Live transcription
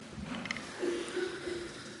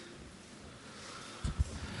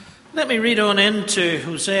Let me read on into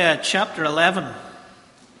Hosea chapter 11.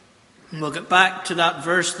 And we'll get back to that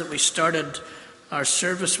verse that we started our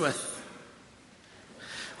service with.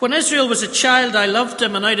 When Israel was a child, I loved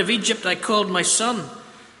him, and out of Egypt I called my son.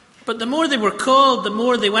 But the more they were called, the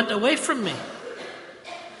more they went away from me.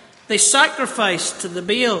 They sacrificed to the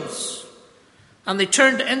Baals, and they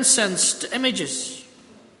turned incense to images,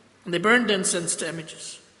 and they burned incense to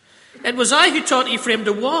images. It was I who taught Ephraim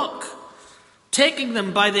to walk, taking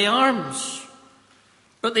them by the arms.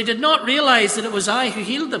 But they did not realize that it was I who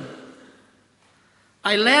healed them.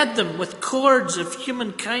 I led them with cords of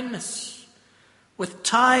human kindness, with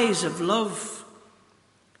ties of love.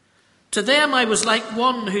 To them I was like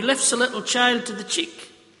one who lifts a little child to the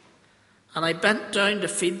cheek, and I bent down to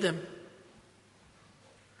feed them.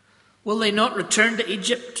 Will they not return to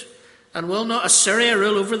Egypt, and will not Assyria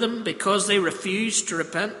rule over them because they refuse to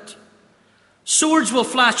repent? Swords will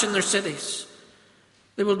flash in their cities.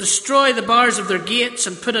 They will destroy the bars of their gates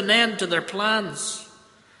and put an end to their plans.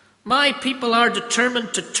 My people are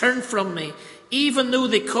determined to turn from me, even though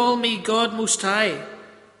they call me God Most High.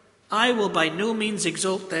 I will by no means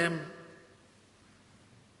exalt them.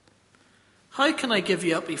 How can I give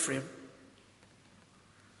you up, Ephraim?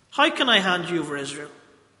 How can I hand you over, Israel?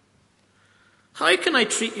 How can I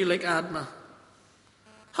treat you like Admah?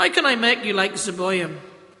 How can I make you like Zeboim?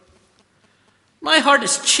 My heart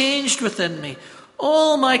is changed within me.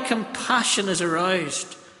 All my compassion is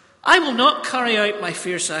aroused. I will not carry out my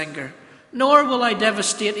fierce anger, nor will I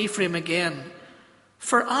devastate Ephraim again.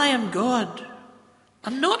 For I am God,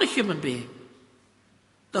 and not a human being,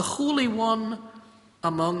 the Holy One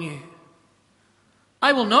among you.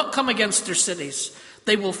 I will not come against their cities.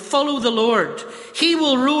 They will follow the Lord. He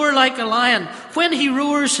will roar like a lion. When he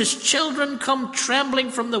roars, his children come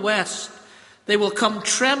trembling from the west. They will come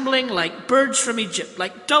trembling like birds from Egypt,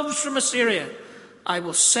 like doves from Assyria. I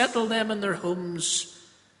will settle them in their homes,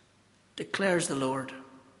 declares the Lord.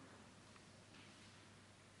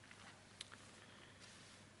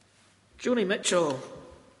 Joni Mitchell,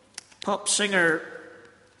 pop singer,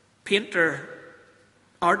 painter,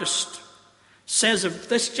 artist, says of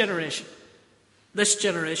this generation,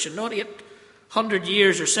 not 800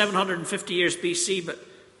 years or 750 years BC, but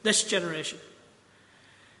this generation.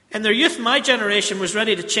 In their youth, my generation was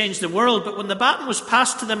ready to change the world, but when the baton was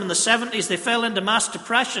passed to them in the 70s, they fell into mass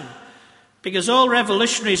depression because all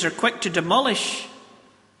revolutionaries are quick to demolish,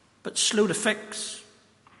 but slow to fix.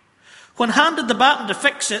 When handed the baton to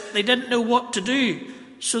fix it, they didn't know what to do,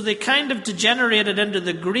 so they kind of degenerated into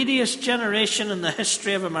the greediest generation in the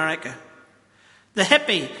history of America. The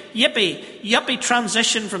hippie, yuppie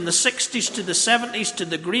transition from the 60s to the 70s to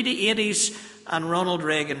the greedy 80s and Ronald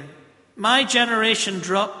Reagan. My generation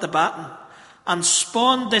dropped the baton and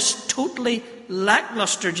spawned this totally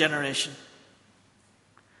lackluster generation.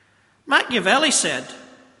 Machiavelli said,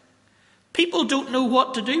 people don't know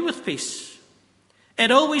what to do with peace.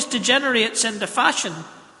 It always degenerates into fashion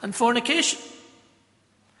and fornication.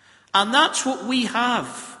 And that's what we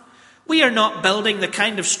have. We are not building the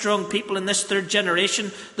kind of strong people in this third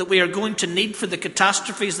generation that we are going to need for the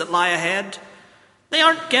catastrophes that lie ahead. They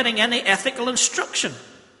aren't getting any ethical instruction.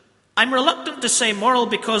 I'm reluctant to say moral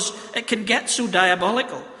because it can get so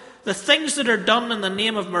diabolical. The things that are done in the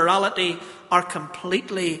name of morality are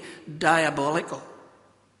completely diabolical.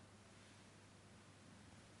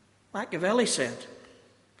 Machiavelli said,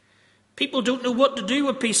 people don't know what to do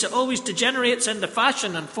with peace. It always degenerates into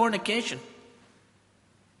fashion and fornication.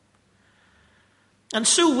 And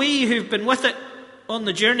so we who've been with it on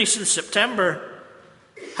the journey since September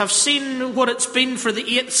have seen what it's been for the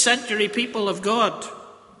 8th century people of God.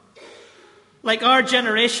 Like our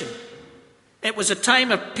generation, it was a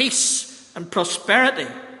time of peace and prosperity.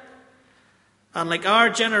 And like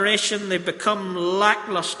our generation, they've become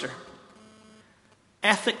lackluster,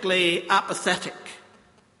 ethically apathetic,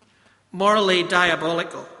 morally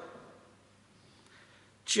diabolical,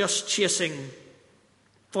 just chasing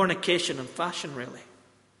fornication and fashion, really.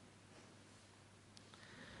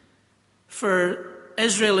 For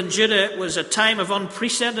Israel and Judah, it was a time of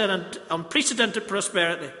unprecedented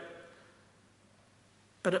prosperity.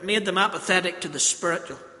 But it made them apathetic to the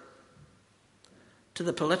spiritual, to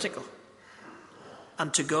the political,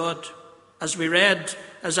 and to God. As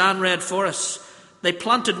Anne read for us, they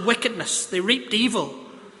planted wickedness, they reaped evil,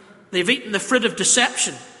 they've eaten the fruit of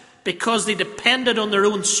deception because they depended on their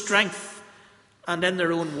own strength and in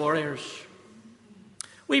their own warriors.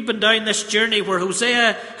 We've been down this journey where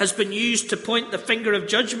Hosea has been used to point the finger of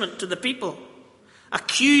judgment to the people,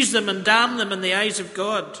 accuse them and damn them in the eyes of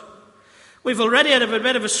God. We've already had a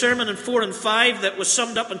bit of a sermon in 4 and 5 that was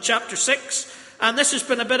summed up in chapter 6, And this has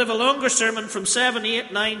been a bit of a longer sermon from 7,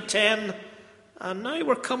 8, 9, 10. And now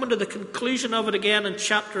we're coming to the conclusion of it again in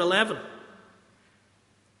chapter 11.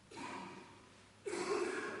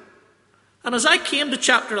 And as I came to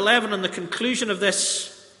chapter 11 and the conclusion of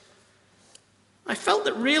this, I felt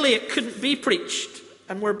that really it couldn't be preached.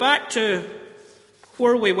 And we're back to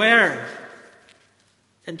where we were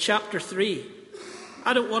in chapter 3.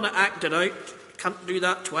 I don't want to act it out. Can't do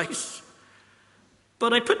that twice.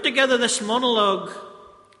 But I put together this monologue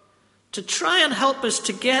to try and help us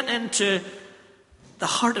to get into the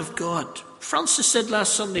heart of God. Francis said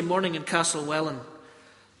last Sunday morning in Castlewellan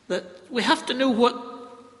that we have to know what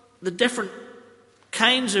the different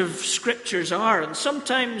kinds of scriptures are. And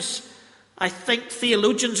sometimes I think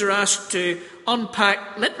theologians are asked to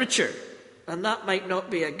unpack literature, and that might not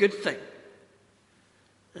be a good thing.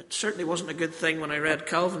 It certainly wasn't a good thing when I read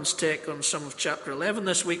Calvin's take on some of chapter 11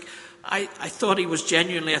 this week. I thought he was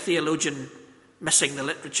genuinely a theologian missing the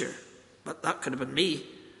literature, but that could have been me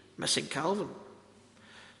missing Calvin.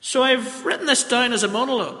 So I've written this down as a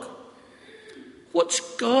monologue. What's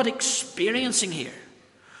God experiencing here?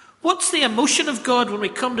 What's the emotion of God when we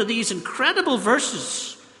come to these incredible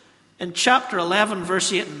verses in chapter 11,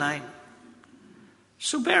 verse 8 and 9?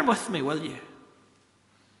 So bear with me, will you?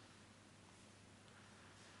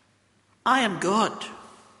 I am God,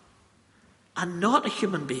 and not a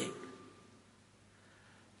human being,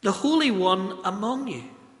 the Holy One among you.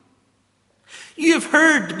 You have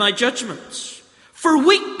heard my judgments. For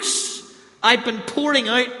weeks I've been pouring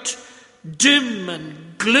out doom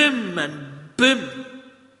and gloom and boom.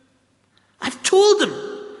 I've told them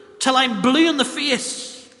till I'm blue in the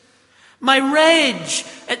face. My rage,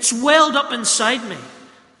 it's welled up inside me.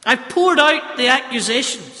 I've poured out the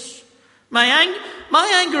accusations. My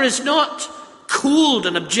anger is not cold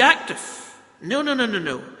and objective.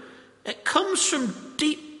 No. It comes from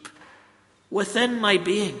deep within my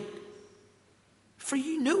being. For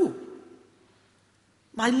you know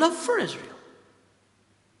my love for Israel.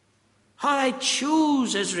 How I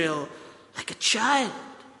chose Israel like a child.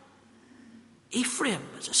 Ephraim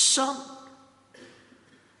as a son.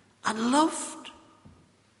 And loved.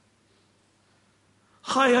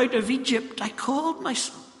 How out of Egypt I called my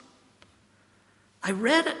son. I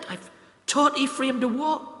read it. I've taught Ephraim to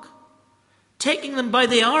walk. Taking them by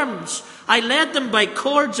the arms, I led them by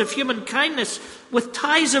cords of human kindness. With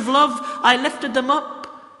ties of love, I lifted them up.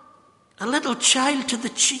 A little child to the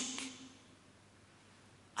cheek.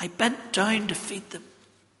 I bent down to feed them.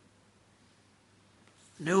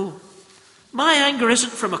 No, my anger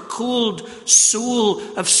isn't from a cold soul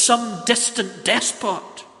of some distant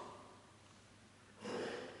despot,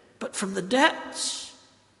 but from the depths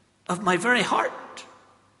of my very heart.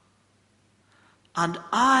 And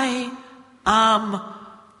I am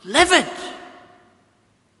livid.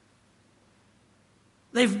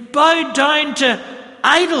 They've bowed down to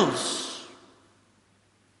idols,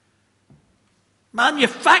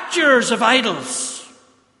 manufacturers of idols.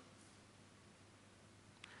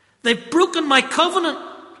 They've broken my covenant.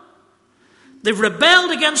 They've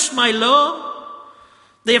rebelled against my law.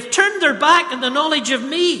 They have turned their back on the knowledge of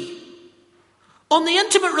me, on the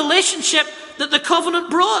intimate relationship that the covenant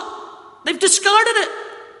brought. They've discarded it,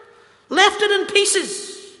 left it in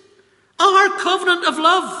pieces. Our covenant of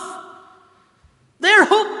love, their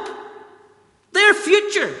hope, their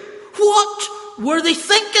future. What were they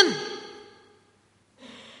thinking?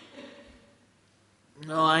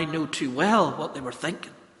 No, I know too well what they were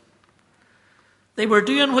thinking. They were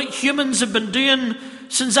doing what humans have been doing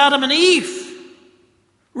since Adam and Eve,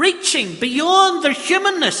 reaching beyond their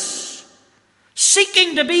humanness,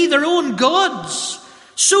 seeking to be their own gods,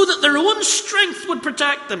 so that their own strength would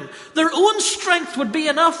protect them, their own strength would be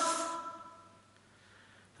enough.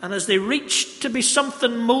 And as they reached to be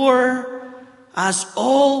something more, as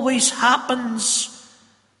always happens,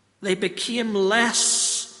 they became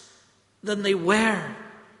less than they were.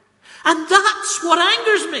 And that's what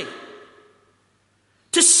angers me.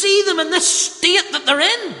 To see them in this state that they're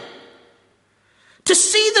in. To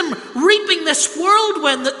see them reaping this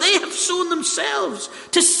whirlwind that they have sown themselves.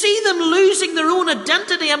 To see them losing their own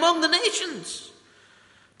identity among the nations.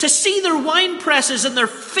 To see their wine presses and their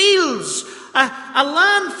fields, a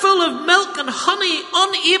land full of milk and honey,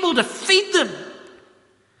 unable to feed them.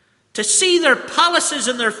 To see their palaces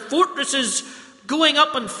and their fortresses going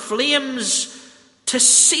up in flames. To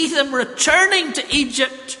see them returning to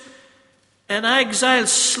Egypt in exile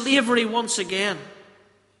slavery once again.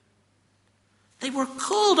 They were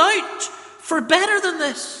called out for better than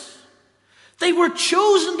this. They were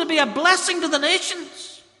chosen to be a blessing to the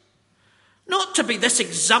nations. Not to be this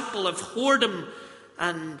example of whoredom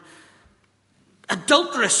and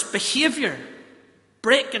adulterous behavior.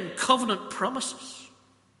 breaking covenant promises.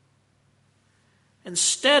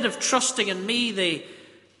 Instead of trusting in me, they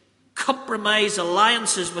compromise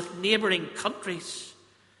alliances with neighbouring countries.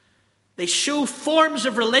 They show forms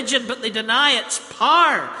of religion, but they deny its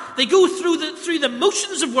power. They go through the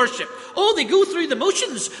motions of worship. Oh, they go through the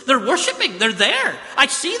motions. They're worshipping. They're there. I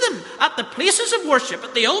see them at the places of worship,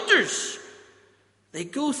 at the altars. They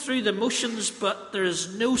go through the motions, but there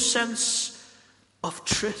is no sense of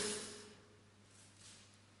truth.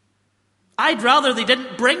 I'd rather they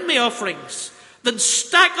didn't bring me offerings than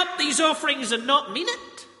stack up these offerings and not mean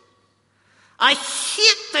it. I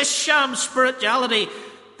hate this sham spirituality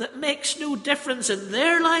that makes no difference in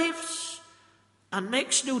their lives and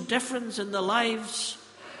makes no difference in the lives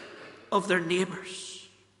of their neighbours.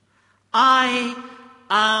 I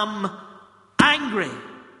am angry.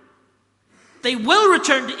 They will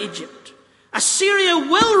return to Egypt. Assyria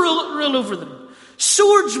will rule over them.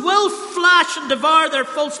 Swords will flash and devour their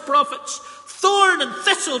false prophets. Thorn and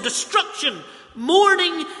thistle, destruction,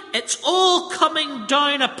 mourning, it's all coming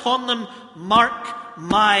down upon them. Mark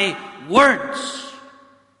my words.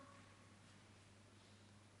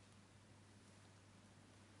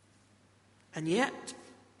 And yet,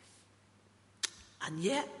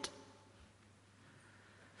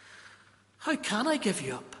 how can I give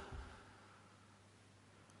you up?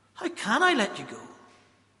 How can I let you go?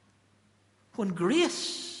 When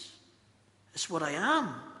grace is what I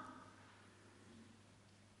am,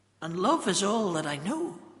 and love is all that I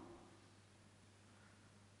know.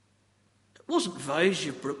 It wasn't vows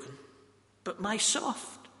you've broken, but my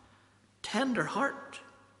soft, tender heart.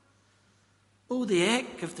 Oh, the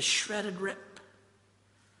ache of the shredded rip,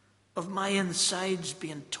 of my insides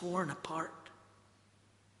being torn apart.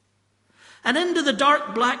 And into the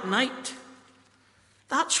dark black night,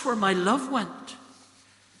 that's where my love went.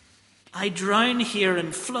 I drown here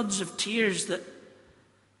in floods of tears that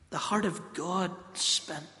the heart of God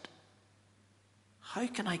spent. How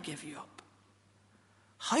can I give you up?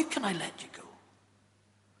 How can I let you go?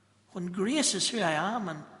 When grace is who I am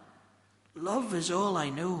and love is all I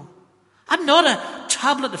know. I'm not a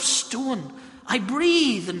tablet of stone. I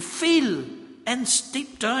breathe and feel in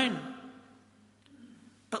deep down.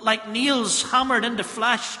 But like nails hammered into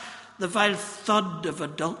flesh, the vile thud of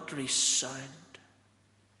adultery sound.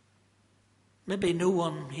 Maybe no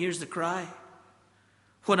one hears the cry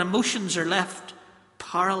when emotions are left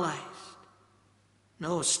paralyzed.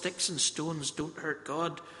 No, sticks and stones don't hurt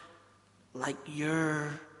God like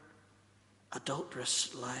your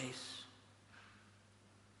adulterous lies.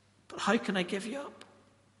 But how can I give you up?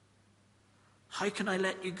 How can I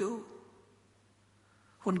let you go?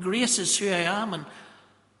 When grace is who I am and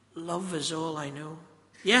love is all I know.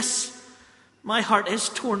 Yes, my heart is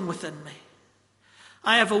torn within me.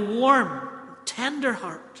 I have a warm, tender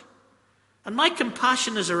heart, and my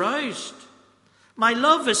compassion is aroused. My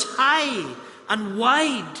love is high and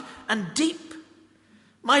wide and deep.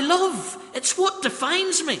 My love, it's what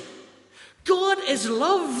defines me. God is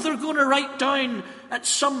love, they're going to write down at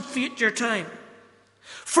some future time.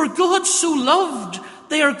 For God so loved,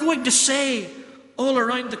 they are going to say all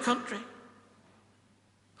around the country.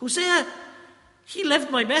 Hosea, he lived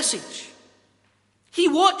my message. He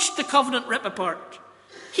watched the covenant rip apart.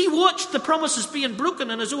 He watched the promises being broken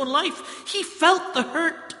in his own life. He felt the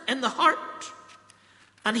hurt in the heart.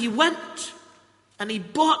 And he went and he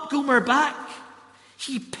bought Gomer back.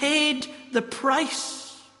 He paid the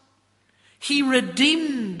price. He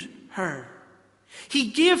redeemed her. He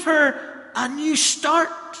gave her a new start.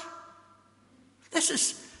 This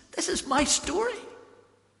is my story.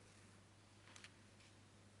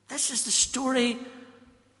 This is the story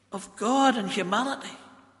of God and humanity.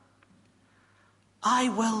 I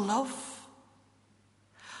will love.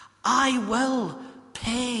 I will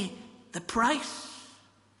pay the price.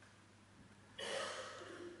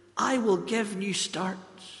 I will give new starts.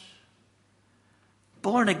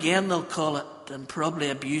 Born again, they'll call it, and probably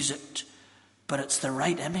abuse it, but it's the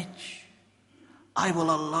right image. I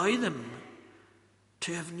will allow them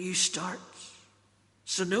to have new starts.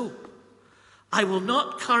 So no, I will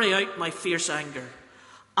not carry out my fierce anger.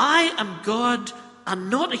 I am God and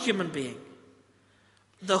not a human being,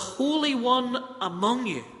 the Holy One among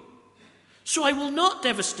you. So I will not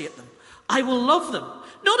devastate them. I will love them.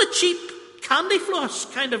 Not a cheap candy floss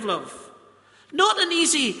kind of love. Not an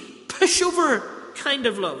easy pushover kind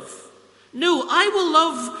of love. No, I will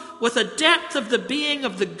love with a depth of the being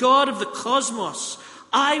of the God of the cosmos.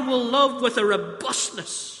 I will love with a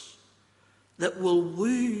robustness that will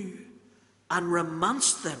woo and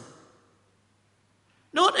romance them.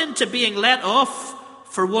 Not into being let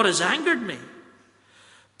off for what has angered me,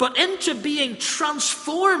 but into being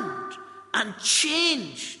transformed and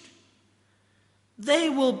changed. They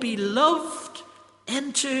will be loved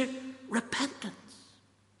into repentance.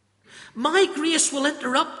 My grace will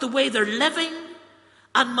interrupt the way they're living,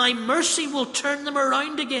 and my mercy will turn them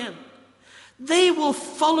around again. They will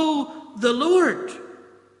follow the Lord.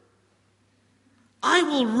 I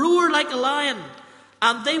will roar like a lion,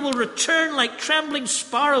 and they will return like trembling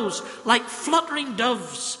sparrows, like fluttering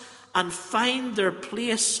doves, and find their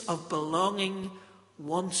place of belonging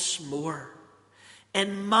once more.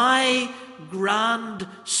 In my grand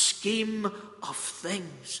scheme of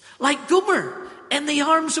things, like Gomer in the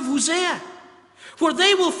arms of Hosea, where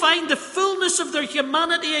they will find the fullness of their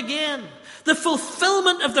humanity again, the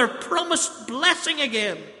fulfillment of their promised blessing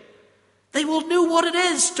again. They will know what it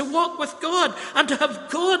is to walk with God and to have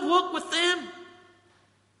God walk with them.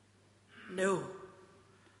 No,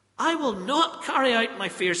 I will not carry out my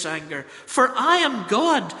fierce anger, for I am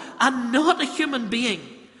God and not a human being,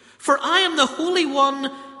 for I am the Holy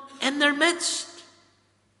One in their midst.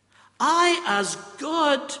 I, as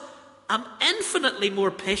God, am infinitely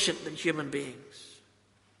more patient than human beings.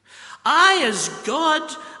 I, as God,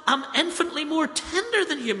 am infinitely more tender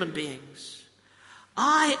than human beings.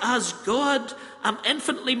 I, as God, am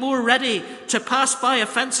infinitely more ready to pass by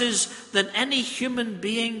offences than any human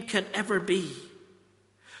being can ever be.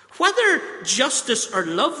 Whether justice or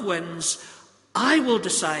love wins, I will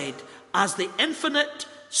decide as the infinite,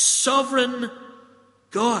 sovereign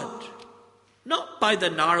God, not by the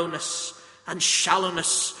narrowness and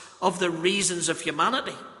shallowness of the reasons of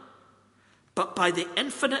humanity, but by the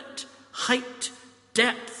infinite height,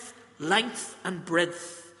 depth, length, and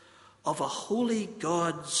breadth of a holy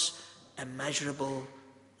God's immeasurable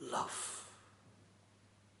love.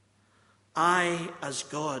 I, as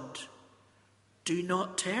God, do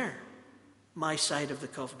not tear my side of the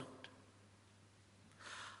covenant.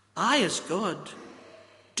 I, as God,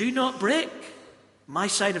 do not break my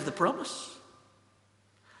side of the promise.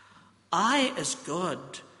 I, as God,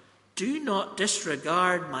 do not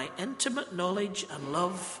disregard my intimate knowledge and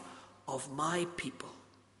love of my people.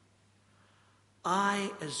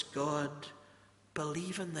 I, as God,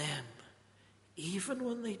 believe in them, even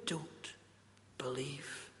when they don't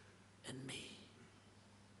believe in me.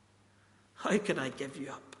 How can I give you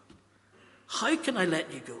up? How can I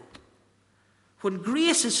let you go? When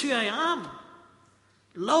grace is who I am,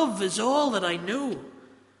 love is all that I know,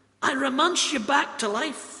 I romance you back to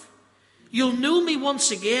life. You'll know me once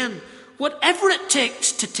again, whatever it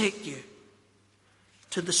takes to take you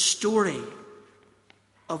to the story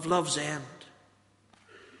of love's end.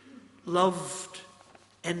 Loved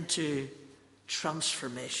into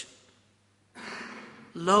transformation.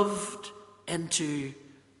 Loved into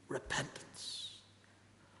repentance.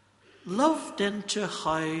 Loved into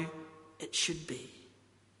how it should be.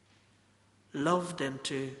 Loved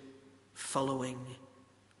into following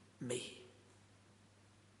me.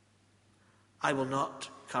 I will not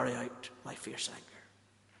carry out my fierce anger,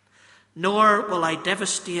 nor will I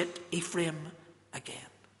devastate Ephraim again.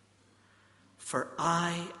 For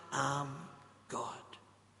I am God,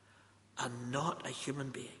 and not a human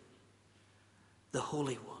being, the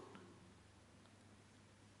Holy One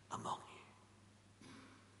among you.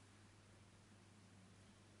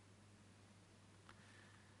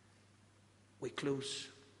 We close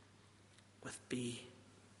with Be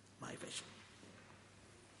My Vision.